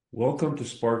Welcome to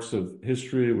Sparks of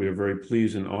History. We are very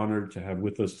pleased and honored to have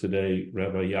with us today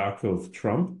Rabbi Yaakov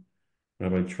Trump.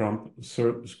 Rabbi Trump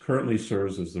currently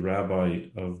serves as the Rabbi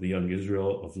of the Young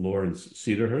Israel of Lawrence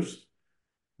Cedarhurst.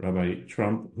 Rabbi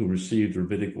Trump, who received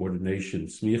rabbinic ordination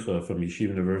smicha from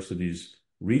Yeshiva University's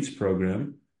REACH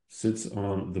program, sits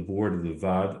on the board of the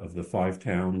Vad of the Five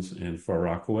Towns and Far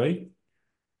Rockaway.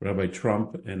 Rabbi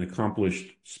Trump, an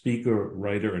accomplished speaker,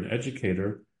 writer, and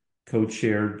educator,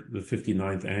 co-chaired the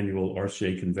 59th annual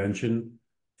RCA convention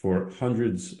for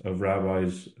hundreds of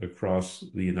rabbis across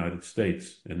the United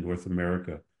States and North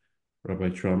America. Rabbi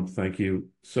Trump, thank you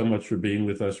so much for being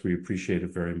with us. We appreciate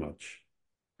it very much.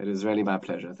 It is really my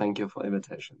pleasure. Thank you for the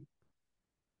invitation.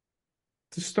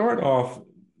 To start off,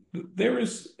 there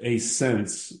is a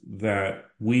sense that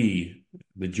we,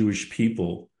 the Jewish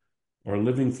people, are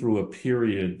living through a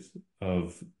period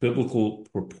of biblical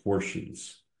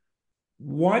proportions.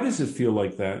 Why does it feel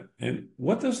like that? And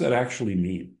what does that actually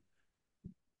mean?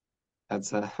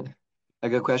 That's a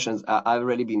good question. I've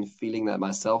already been feeling that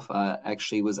myself. I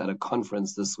actually was at a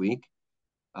conference this week,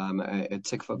 a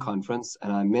Tikva conference,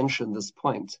 and I mentioned this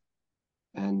point.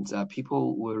 And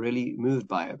people were really moved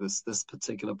by it, this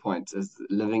particular point, is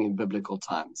living in biblical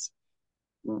times.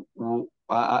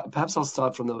 Perhaps I'll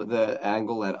start from the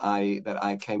angle that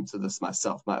I came to this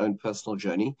myself, my own personal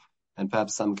journey, and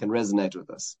perhaps some can resonate with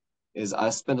this. Is I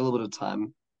spent a little bit of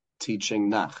time teaching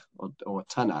Nach or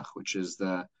Tanakh, which is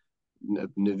the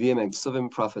Nevi'im and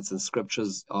Ksuvim, prophets and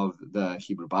scriptures of the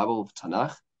Hebrew Bible,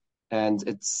 Tanakh, and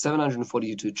it's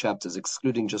 742 chapters,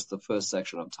 excluding just the first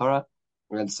section of Torah.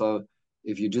 And so,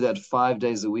 if you do that 5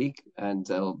 days a week, and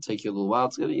it'll take you a little while,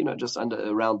 to just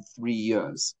around 3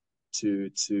 years to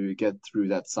get through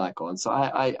that cycle. And so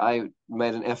I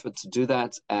made an effort to do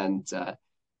that, and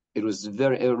it was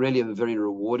really a very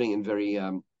rewarding and very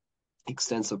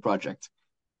extensive project.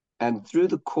 And through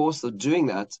the course of doing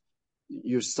that,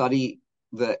 you study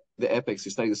the epics,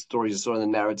 you study the stories, you study the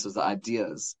narratives, the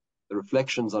ideas, the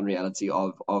reflections on reality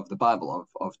of the Bible,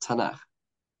 of Tanakh.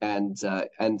 And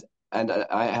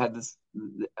I had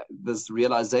this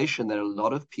realization that a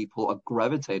lot of people are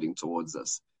gravitating towards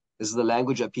this. This is the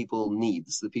language that people need.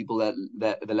 This is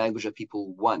the language that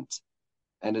people want.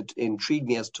 And it intrigued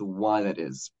me as to why that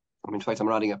is. In fact, I'm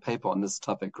writing a paper on this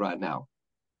topic right now.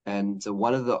 And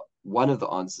one of the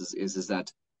answers is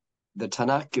that the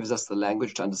Tanakh gives us the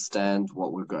language to understand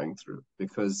what we're going through.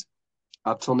 Because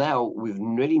up till now, we've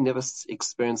really never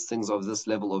experienced things of this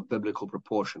level of biblical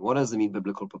proportion. What does it mean,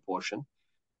 biblical proportion?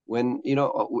 When, in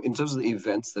terms of the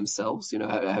events themselves,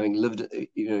 having lived,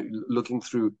 looking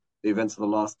through the events of the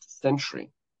last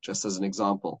century, just as an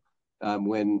example,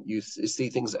 when you see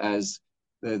things as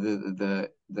the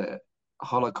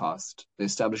Holocaust, the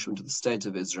establishment of the State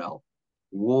of Israel,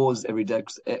 wars every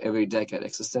decade,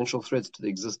 existential threats to the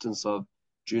existence of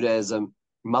Judaism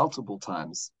multiple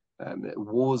times,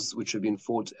 wars which have been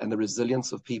fought, and the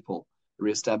resilience of people, the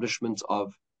reestablishment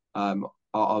of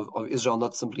Israel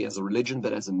not simply as a religion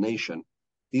but as a nation.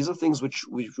 These are things which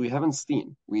we haven't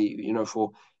seen. We,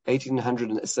 for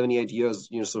 1878 years,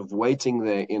 sort of waiting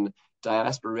there in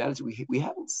diaspora reality, we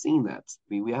haven't seen that.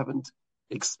 We haven't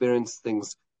experienced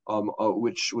things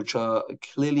which are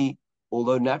clearly,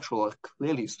 although natural, are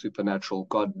clearly supernatural,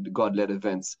 God-led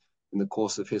events in the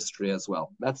course of history as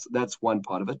well. That's one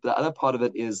part of it. The other part of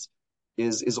it is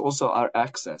also our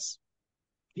access.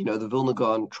 The Vilna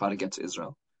Gaon try to get to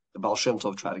Israel. The Baal Shem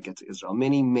Tov try to get to Israel.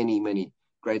 Many, many, many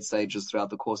great sages throughout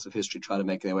the course of history try to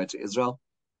make their way to Israel,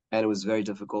 and it was very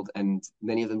difficult, and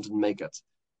many of them didn't make it.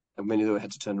 And many of them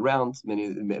had to turn around.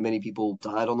 Many people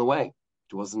died on the way.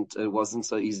 It wasn't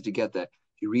so easy to get there.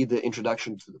 If you read the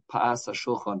introduction to the Pa'as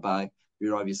HaShulchan by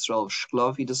Rav Yisrael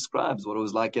Shklov, he describes what it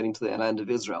was like getting to the land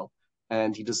of Israel.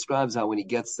 And he describes how when he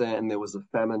gets there and there was a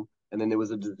famine, and then there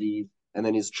was a disease, and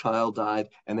then his child died,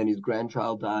 and then his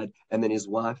grandchild died, and then his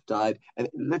wife died, and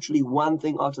literally one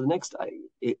thing after the next.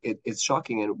 It's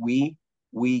shocking, and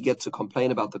we get to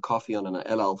complain about the coffee on an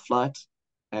El Al flight,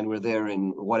 and we're there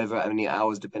in whatever many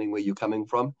hours, depending where you're coming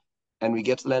from, and we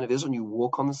get to the land of Israel, and you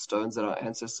walk on the stones that our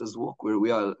ancestors walk.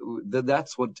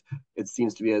 That's what it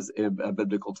seems to be as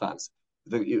biblical times.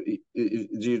 You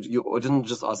didn't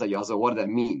just ask that. You asked, what does that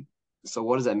mean? So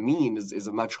what does that mean is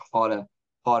a much harder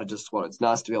to swallow. It's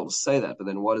nice to be able to say that, but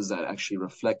then what does that actually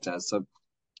reflect as? So,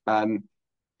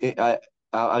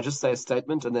 I'll just say a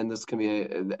statement, and then this can be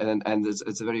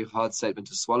it's a very hard statement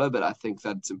to swallow, but I think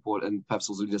that's important, and perhaps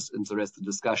also just interest the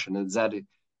discussion. And that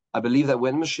I believe that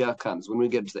when Mashiach comes, when we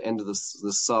get to the end of this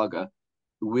saga,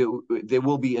 there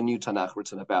will be a new Tanakh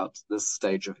written about this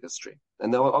stage of history,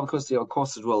 and then, of course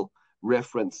it will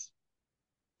reference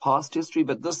past history,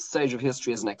 but this stage of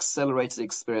history is an accelerated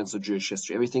experience of Jewish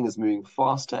history. Everything is moving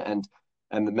faster, and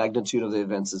the magnitude of the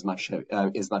events is much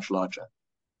larger.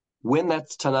 When that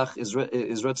Tanakh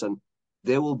is written,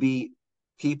 there will be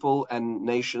people and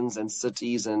nations and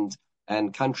cities and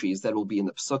countries that will be in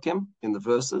the Psukim, in the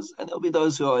verses, and there'll be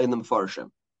those who are in the Mefarshim,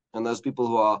 and those people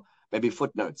who are maybe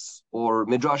footnotes or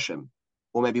Midrashim,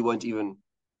 or maybe won't even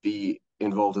be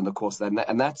involved in the course of that.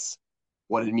 And that's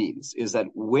what it means, is that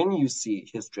when you see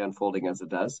history unfolding as it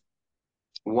does,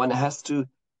 one has to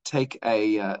take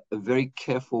a very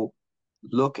careful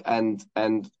look and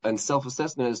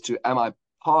self-assessment as to, am I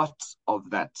part of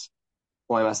that,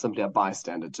 or am I simply a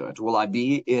bystander to it? Will I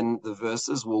be in the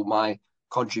verses? Will my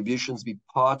contributions be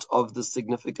part of the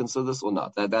significance of this or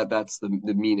not? That's the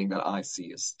meaning that I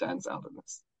see as stands out in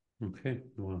this. Okay,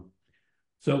 well,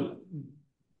 so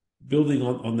building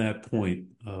on that point,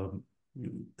 a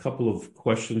couple of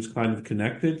questions kind of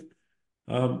connected.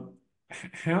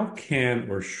 How can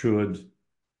or should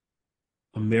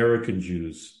American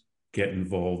Jews get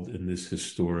involved in this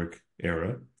historic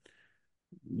era?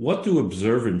 What do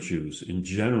observant Jews in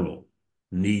general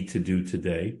need to do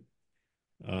today?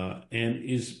 And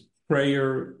is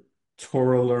prayer,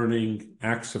 Torah learning,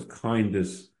 acts of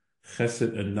kindness,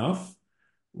 chesed enough?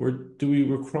 Or do we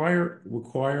require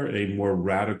a more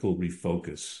radical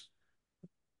refocus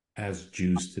as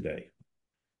Jews today?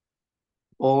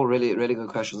 All really, really good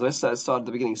questions. Let's start at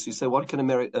the beginning. So you say, what can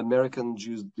American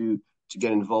Jews do to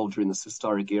get involved during this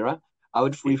historic era? I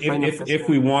would reframe if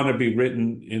we want to be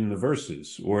written in the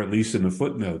verses, or at least in the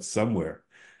footnotes somewhere.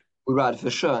 Right, for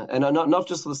sure, and not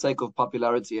just for the sake of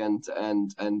popularity and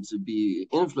to be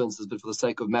influencers, but for the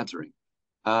sake of mattering.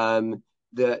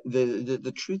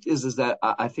 The truth is that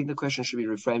I think the question should be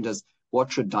reframed as,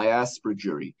 what should diaspora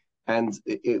Jewry? And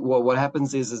what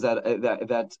happens is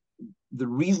that the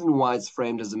reason why it's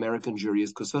framed as American Jewry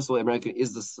is because, first of all, America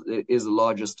is the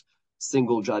largest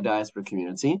single diaspora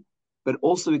community, but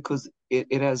also because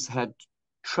it has had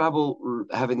trouble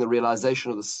having the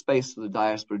realization of the space for the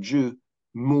diaspora Jew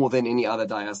more than any other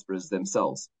diasporas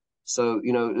themselves. So,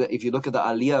 if you look at the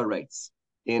Aliyah rates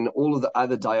in all of the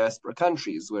other diaspora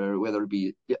countries, whether it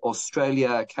be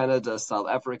Australia, Canada, South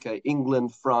Africa,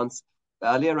 England, France, the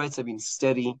Aliyah rates have been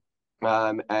steady,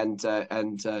 and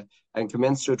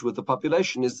commensurate with the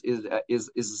population is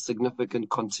a significant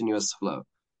continuous flow.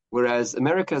 Whereas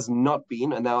America has not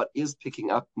been, and now it is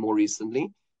picking up more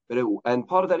recently. And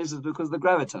part of that is because of the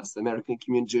gravitas. The American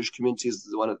Jewish community is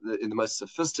one of the most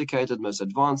sophisticated, most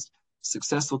advanced,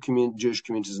 successful Jewish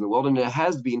communities in the world, and it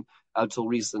has been until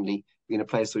recently been a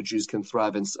place where Jews can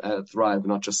thrive and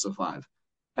not just survive.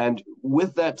 And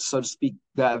with that, so to speak,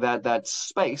 that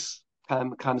space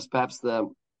comes perhaps the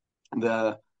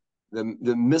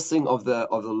missing of the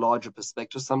larger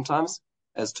perspective sometimes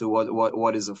as to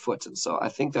what is afoot. And so I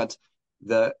think that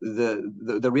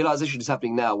the realization is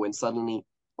happening now, when suddenly,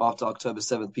 after October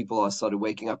 7th, people started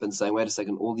waking up and saying, wait a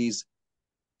second, all these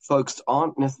folks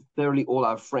aren't necessarily all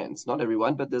our friends. Not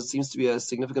everyone, but there seems to be a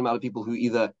significant amount of people who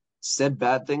either said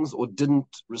bad things or didn't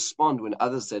respond when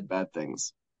others said bad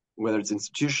things, whether it's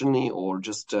institutionally or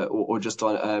just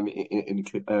on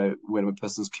when a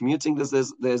person's commuting.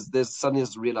 There's suddenly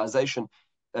this realization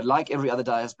that, like every other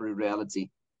diaspora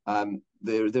reality,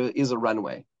 there is a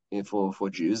runway for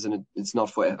Jews, and it's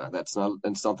not forever. It's not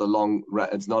the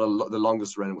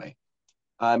longest runway.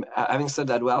 Having said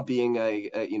that, without being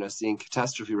seeing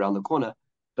catastrophe around the corner,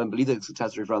 don't believe there's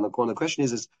catastrophe around the corner. The question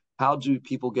is how do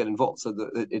people get involved? So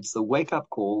it's the wake up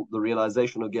call, the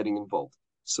realization of getting involved.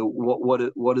 So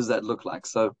what does that look like?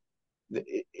 So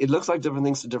it looks like different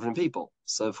things to different people.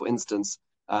 So for instance,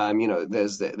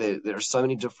 there are so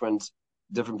many different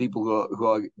people who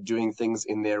are doing things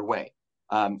in their way.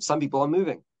 Some people are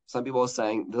moving. Some people are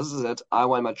saying, this is it. I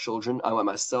want my children, I want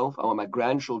myself, I want my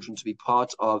grandchildren to be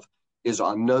part of Israel.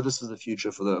 I know this is the future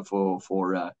for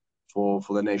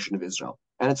the nation of Israel.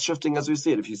 And it's shifting as we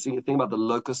see it. If you think about the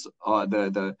locus,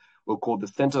 we'll call the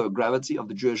center of gravity of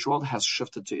the Jewish world has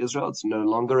shifted to Israel. It's no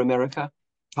longer America.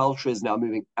 Culture is now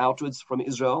moving outwards from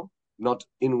Israel, not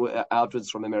outwards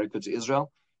from America to Israel.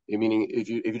 Meaning, if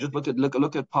you just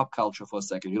look at pop culture for a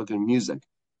second, you look at music.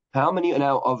 How many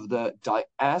now of the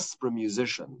diaspora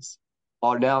musicians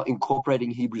are now incorporating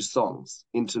Hebrew songs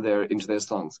into their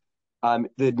songs?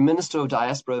 The Minister of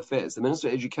Diaspora Affairs, the Minister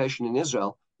of Education in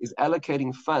Israel, is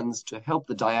allocating funds to help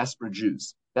the diaspora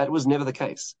Jews. That was never the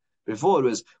case. Before, it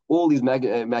was all these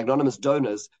magnanimous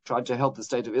donors tried to help the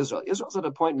state of Israel. Israel's at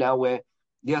a point now where,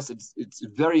 yes, it's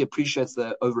very appreciates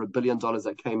the over $1 billion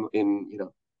that came in,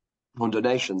 on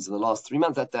donations in the last 3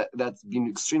 months. That's been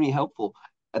extremely helpful.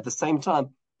 At the same time,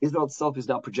 Israel itself is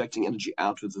now projecting energy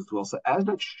outwards as well. So as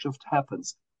that shift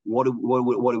happens, what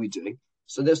are we doing?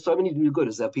 So there's so many do good.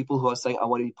 Is there people who are saying, I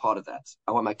want to be part of that.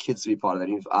 I want my kids to be part of that,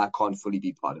 even if I can't fully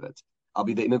be part of it. I'll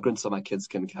be the immigrant so my kids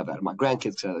can have that. My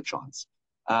grandkids can have a chance.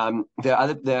 There are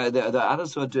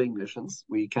others who are doing missions.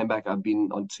 We came back. I've been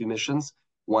on 2 missions,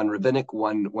 one rabbinic,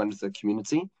 one with the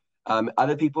community.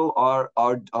 Other people are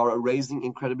raising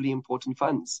incredibly important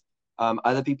funds.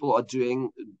 Other people are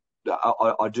doing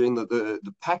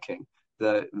the packing,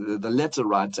 the letter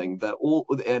writing,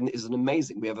 and is an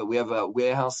amazing. We have a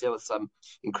warehouse here with some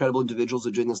incredible individuals who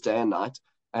are doing this day and night,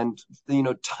 and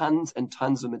tons and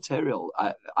tons of material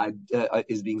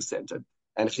is being sent,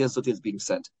 and chesed is being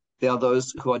sent. There are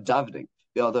those who are davening.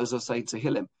 There are those who say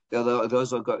Tehillim. There are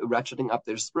those who are ratcheting up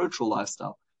their spiritual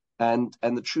lifestyle. And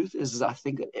the truth is I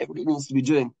think that everybody needs to be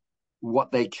doing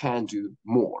what they can do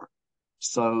more.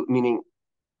 So meaning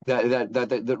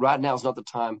that right now is not the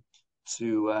time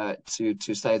to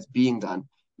say it's being done.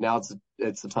 Now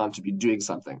it's the time to be doing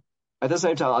something. At the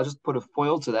same time, I'll just put a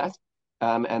foil to that,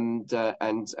 and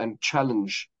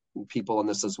challenge people on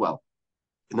this as well.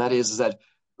 And that is that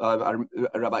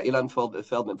Rabbi Ilan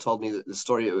Feldman told me the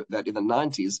story that in the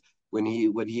 90s, when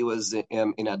he was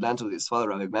in Atlanta with his father,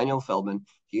 Rabbi Emmanuel Feldman,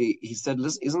 he said,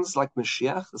 "Listen, isn't this like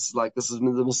Mashiach? This is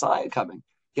the Messiah coming.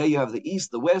 Here you have the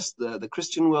East, the West, the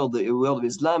Christian world, the world of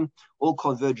Islam, all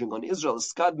converging on Israel, the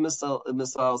Scud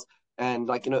missiles, and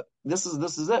this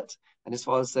is it." And his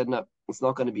father said, "No, it's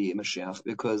not going to be Mashiach,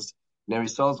 because Ner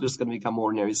Yisrael is just going to become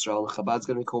more Ner Yisrael, and Chabad is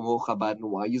going to become more Chabad,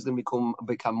 and YU is going to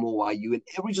become more YU, and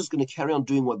everybody's just going to carry on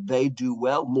doing what they do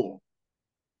well more."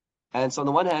 And so on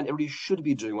the one hand, everybody should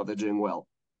be doing what they're doing well,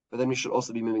 but then we should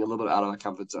also be moving a little bit out of our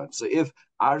comfort zone. So if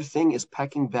our thing is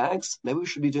packing bags, maybe we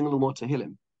should be doing a little more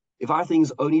Tehillim. If our thing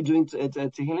is only doing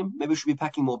Tehillim, maybe we should be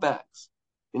packing more bags.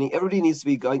 Meaning everybody needs to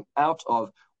be going out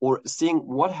of or seeing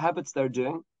what habits they're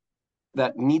doing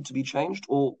that need to be changed,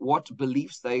 or what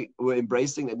beliefs they were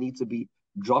embracing that need to be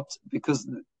dropped, because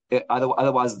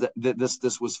otherwise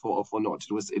this was for naught.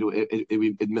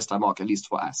 It missed our mark, at least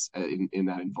for us, in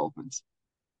that involvement.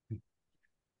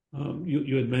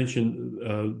 You had mentioned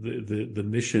the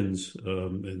missions,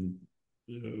 and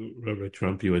Rabbi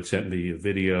Trump, you had sent me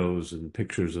videos and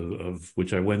pictures of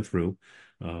which I went through,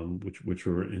 which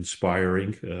were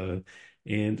inspiring.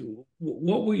 And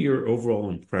what were your overall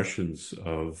impressions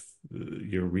of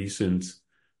your recent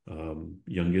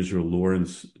Young Israel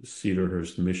Lawrence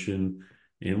Cedarhurst mission,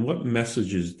 and what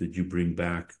messages did you bring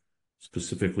back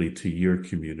specifically to your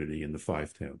community in the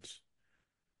 5 towns?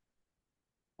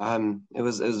 It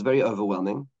was very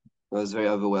overwhelming. It was very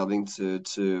overwhelming to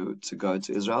go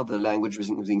to Israel. The language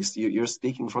you're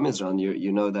speaking from Israel, and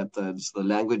you know that the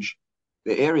language,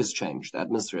 the air has changed, the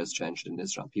atmosphere has changed in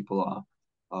Israel. People are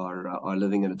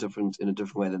living in a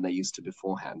different way than they used to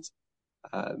beforehand.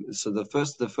 So the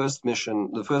first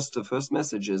mission, the first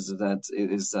message is that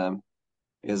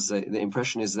the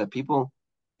impression is that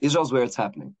Israel's where it's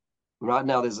happening. Right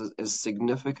now, there's a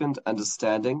significant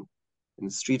understanding in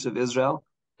the street of Israel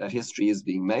that history is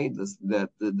being made. That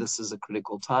this is a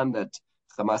critical time. That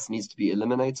Hamas needs to be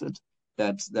eliminated.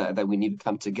 That we need to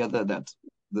come together. That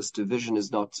this division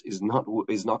is not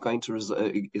going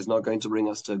to bring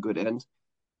us to a good end.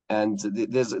 And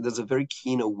there's a very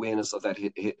keen awareness of that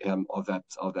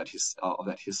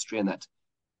history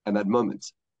and that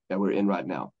moment that we're in right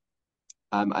now.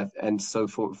 And so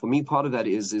for me, part of that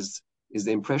is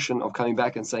the impression of coming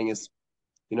back and saying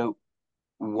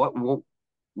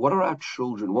what are our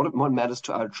children? What matters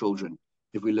to our children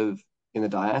if we live in the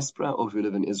diaspora or if we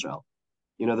live in Israel?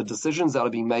 The decisions that are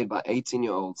being made by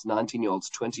 18-year-olds, 19-year-olds,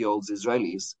 20-year-olds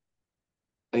Israelis,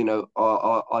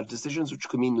 are decisions which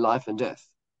could mean life and death.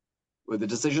 Where the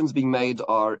decisions being made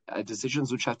are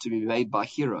decisions which have to be made by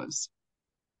heroes.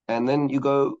 And then you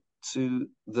go to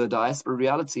the diaspora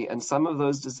reality, and some of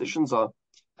those decisions are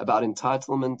about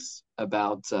entitlement,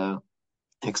 about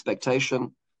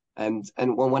expectation, and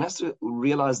one has to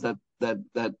realize that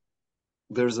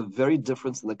there's a very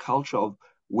difference in the culture of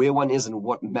where one is and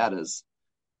what matters.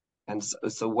 And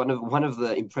so one of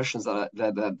the impressions that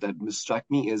struck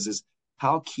me is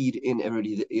how keyed in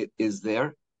everybody is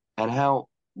there, and how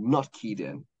not keyed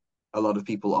in a lot of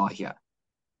people are here,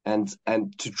 and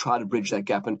to try to bridge that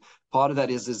gap. And part of that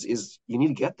is you need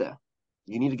to get there.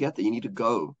 You need to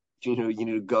go. You need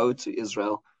to go to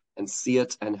Israel and see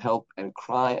it and help and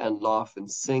cry and laugh and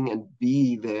sing and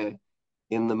be there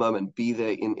in the moment, be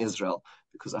there in Israel,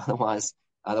 because otherwise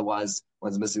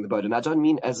one's missing the boat. And I don't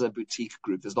mean as a boutique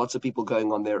group. There's lots of people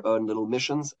going on their own little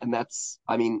missions, and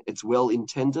it's well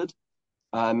intended.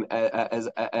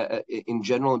 In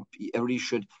general, everybody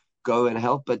should go and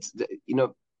help, but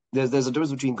there's a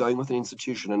difference between going with an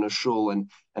institution and a shul and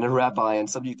a rabbi and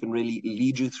somebody who can really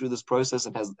lead you through this process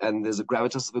and there's a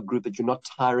gravitas of a group that you're not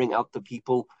tiring out the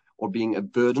people or being a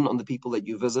burden on the people that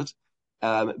you visit.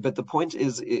 But the point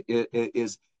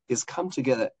is come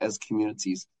together as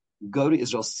communities, go to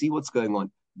Israel, see what's going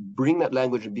on, bring that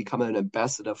language and become an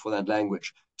ambassador for that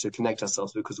language to connect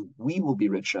ourselves because we will be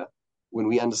richer when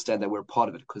we understand that we're part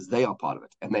of it because they are part of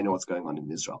it and they know what's going on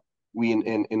in Israel. We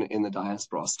in the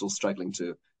diaspora are still struggling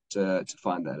to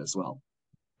find that as well.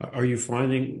 Are you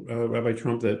finding, Rabbi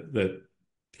Trump, that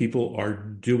people are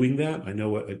doing that? I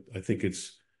know I think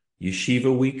it's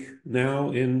Yeshiva Week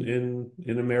now in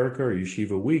America, or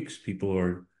Yeshiva Weeks. People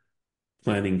are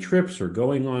planning trips or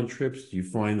going on trips. Do you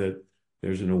find that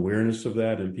there's an awareness of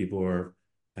that, and people are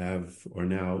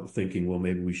now thinking, well,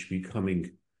 maybe we should be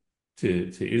coming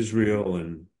to Israel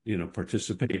and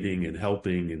participating and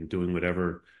helping and doing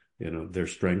whatever their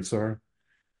strengths are?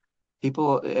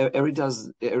 People,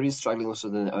 everybody's struggling also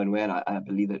in their own way, and I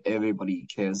believe that everybody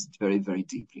cares very, very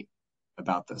deeply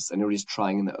about this, and everybody's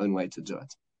trying in their own way to do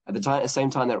it. At the same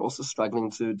time, they're also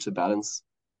struggling to balance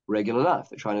regular life.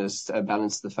 They're trying to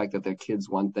balance the fact that their kids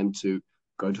want them to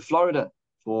go to Florida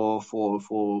for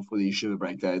the yeshiva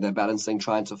break. They're balancing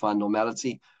trying to find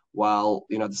normality while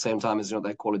at the same time as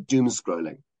they call it doom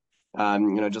scrolling.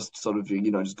 Just sort of,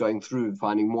 just going through,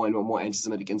 finding more and more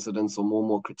anti-Semitic incidents or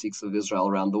more critiques of Israel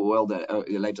around the world that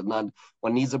late at night.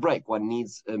 One needs a break. One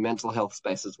needs a mental health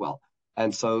space as well.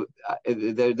 And so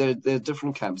there are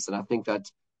different camps. And I think that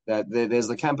there's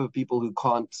the camp of people who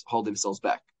can't hold themselves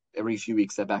back. Every few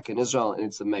weeks they're back in Israel, and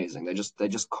it's amazing. They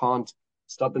just can't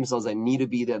stop themselves. They need to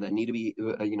be there. They need to be,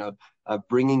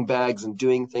 bringing bags and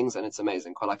doing things, and it's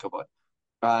amazing. Quite like about.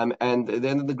 And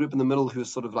then the group in the middle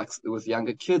who's sort of like with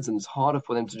younger kids, and it's harder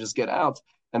for them to just get out.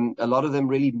 And a lot of them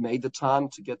really made the time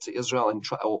to get to Israel and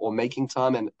try, or making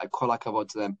time, and I call out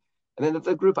to them. And then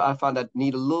the group I find that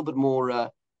need a little bit more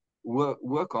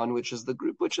work on, which is the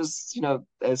group which is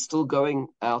they're still going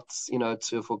out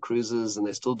for cruises and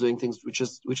they're still doing things which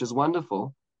is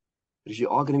wonderful. But if you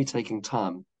are going to be taking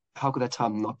time, how could that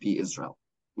time not be Israel?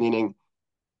 Meaning,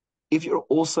 if you're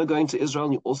also going to Israel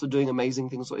and you're also doing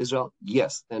amazing things for Israel,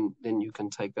 yes, then you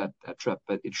can take that trip,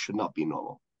 but it should not be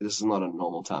normal. This is not a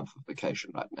normal time for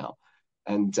vacation right now,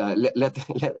 and let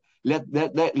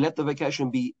the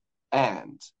vacation be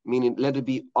meaning let it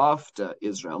be after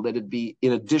Israel, let it be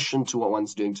in addition to what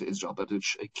one's doing to Israel, but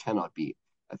it cannot be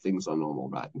things are normal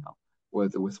right now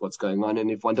with what's going on. And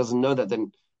if one doesn't know that,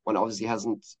 then one obviously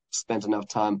hasn't spent enough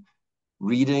time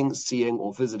reading, seeing,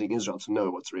 or visiting Israel to know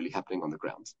what's really happening on the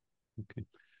ground. Okay.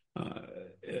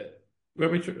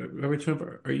 Rabbi Trump,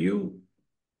 are you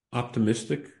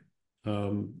optimistic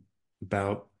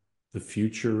about the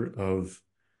future of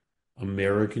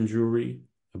American Jewry,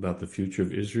 about the future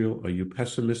of Israel? Are you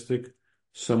pessimistic,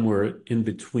 somewhere in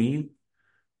between?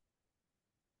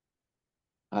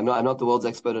 I'm not the world's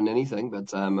expert on anything, but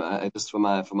just from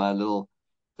my little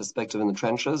perspective in the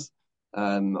trenches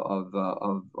of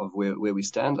where we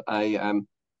stand, I am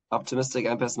optimistic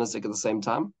and pessimistic at the same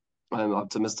time. I'm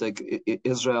optimistic.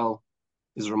 Israel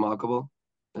is remarkable,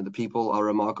 and the people are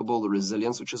remarkable. The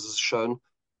resilience which is shown,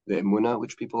 the emunah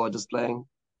which people are displaying,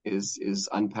 is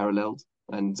unparalleled.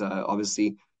 And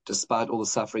obviously, despite all the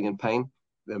suffering and pain,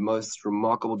 the most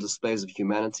remarkable displays of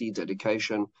humanity,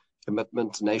 dedication,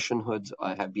 commitment to nationhood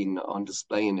have been on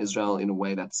display in Israel in a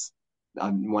way that's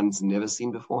one's never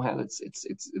seen beforehand.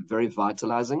 It's very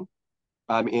vitalizing.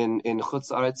 In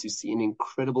Chutz Aretz, you see an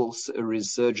incredible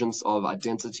resurgence of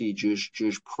identity,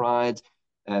 Jewish pride,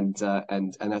 and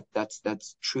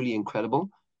that's truly incredible.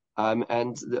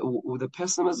 And the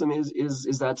pessimism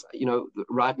is that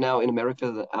right now in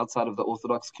America, outside of the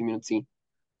Orthodox community,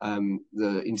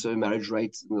 the intermarriage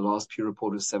rate in the last Pew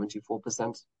report was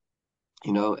 74%.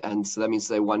 And so that means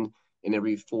that 1 in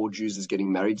every 4 Jews is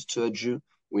getting married to a Jew.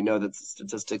 We know that the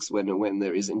statistics when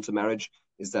there is intermarriage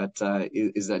is that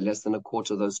less than a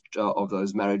quarter of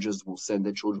those marriages will send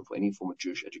their children for any form of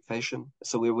Jewish education.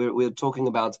 So we're talking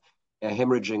about a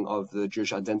hemorrhaging of the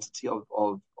Jewish identity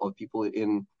of people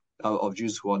of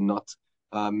Jews who are not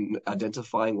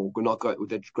identifying or not going,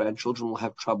 their grandchildren will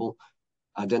have trouble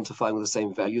identifying with the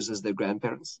same values as their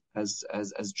grandparents as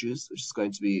Jews,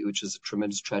 which is a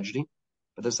tremendous tragedy.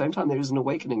 But at the same time, there is an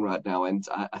awakening right now, and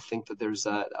I think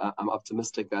that I'm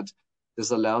optimistic that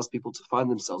this allows people to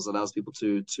find themselves, allows people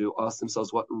to ask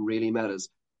themselves what really matters.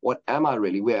 What am I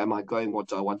really? Where am I going? What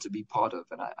do I want to be part of?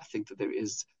 And I think that there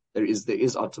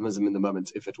is optimism in the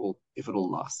moment if it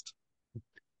will last.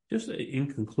 Just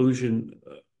in conclusion,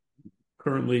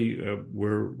 currently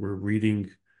we're reading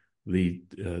the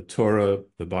Torah,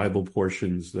 the Bible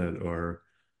portions that are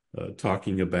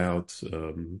talking about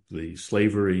the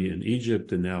slavery in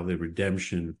Egypt and now the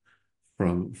redemption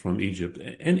from Egypt.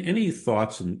 And any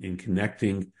thoughts in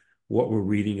connecting what we're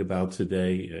reading about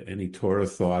today, any Torah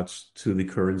thoughts to the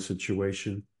current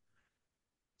situation?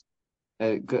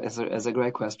 It's a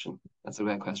great question. That's a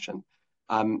great question.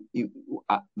 I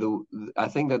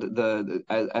think that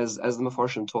as the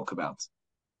Mefarshim talk about,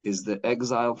 is the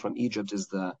exile from Egypt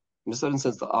is in a certain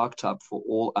sense, the archetype for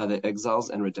all other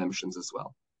exiles and redemptions as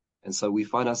well. And so we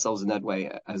find ourselves in that way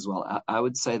as well. I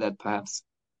would say that perhaps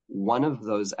one of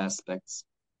those aspects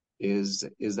is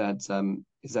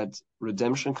that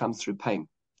redemption comes through pain.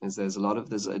 Is there's a lot of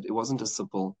this. It wasn't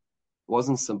simple,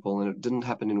 and it didn't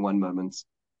happen in one moment.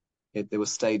 There were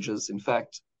stages. In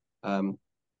fact,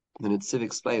 the Netziv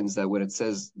explains that when it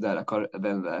says that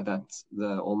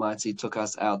the Almighty took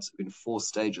us out in 4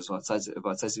 stages,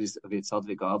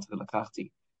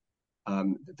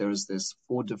 there's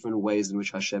 4 different ways in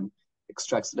which Hashem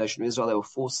extracts the nation of Israel. There were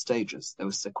 4 stages. They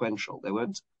were sequential. They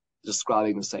weren't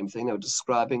describing the same thing. They were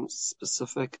describing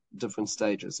specific different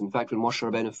stages. In fact, when Moshe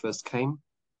Rabbeinu first came,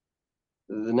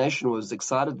 the nation was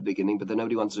excited at the beginning, but then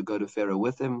nobody wanted to go to Pharaoh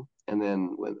with him. And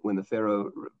then when the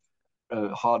Pharaoh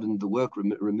hardened the work,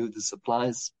 removed the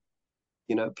supplies,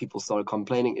 people started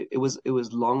complaining. It was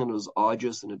long and it was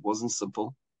arduous and it wasn't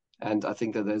simple. And I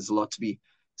think that there's a lot to be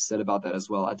said about that as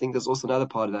well. I think there's also another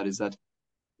part of that is that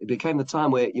it became the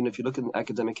time where, if you look in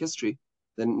academic history,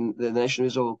 then the nation of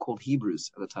Israel were called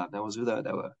Hebrews at the time. That was who they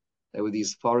were. They were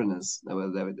these foreigners. They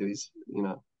were these,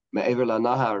 Me'ever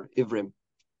Nahar, Ivrim.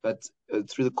 But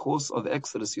through the course of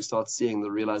Exodus, you start seeing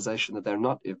the realization that they're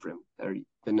not Ivrim. They're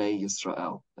B'nai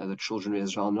Yisrael. They're the children of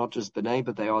Israel, not just B'nai,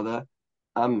 but they are the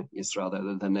Yisrael.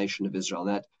 They're the nation of Israel.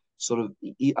 That sort of,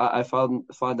 I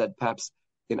find that perhaps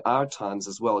in our times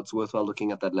as well, it's worthwhile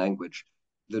looking at that language.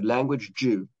 The language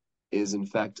Jew is in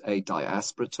fact a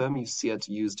diaspora term. You see it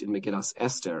used in Megillas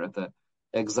Esther at the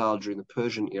exile during the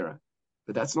Persian era.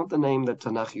 But that's not the name that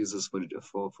Tanakh uses for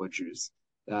Jews.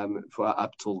 For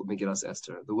up till Megillas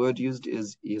Esther. The word used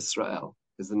is Israel,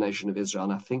 is the nation of Israel.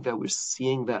 And I think that we're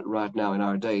seeing that right now in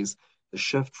our days, the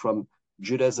shift from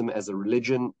Judaism as a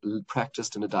religion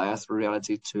practiced in a diaspora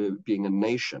reality to being a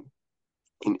nation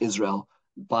in Israel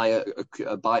by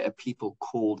a people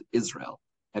called Israel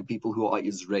and people who are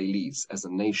Israelis as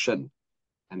a nation.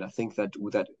 And I think that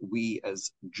we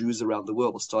as Jews around the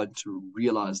world are starting to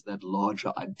realize that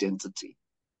larger identity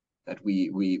that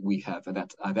we have, and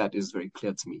that is very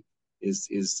clear to me,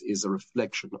 is a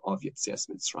reflection of Yetzias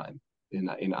Mitzrayim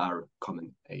in our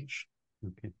common age.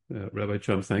 Okay, Rabbi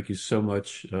Trump, thank you so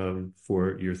much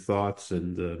for your thoughts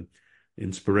and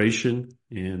inspiration,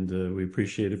 and we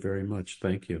appreciate it very much.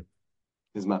 Thank you.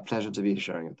 It's my pleasure to be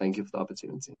sharing it. Thank you for the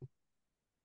opportunity.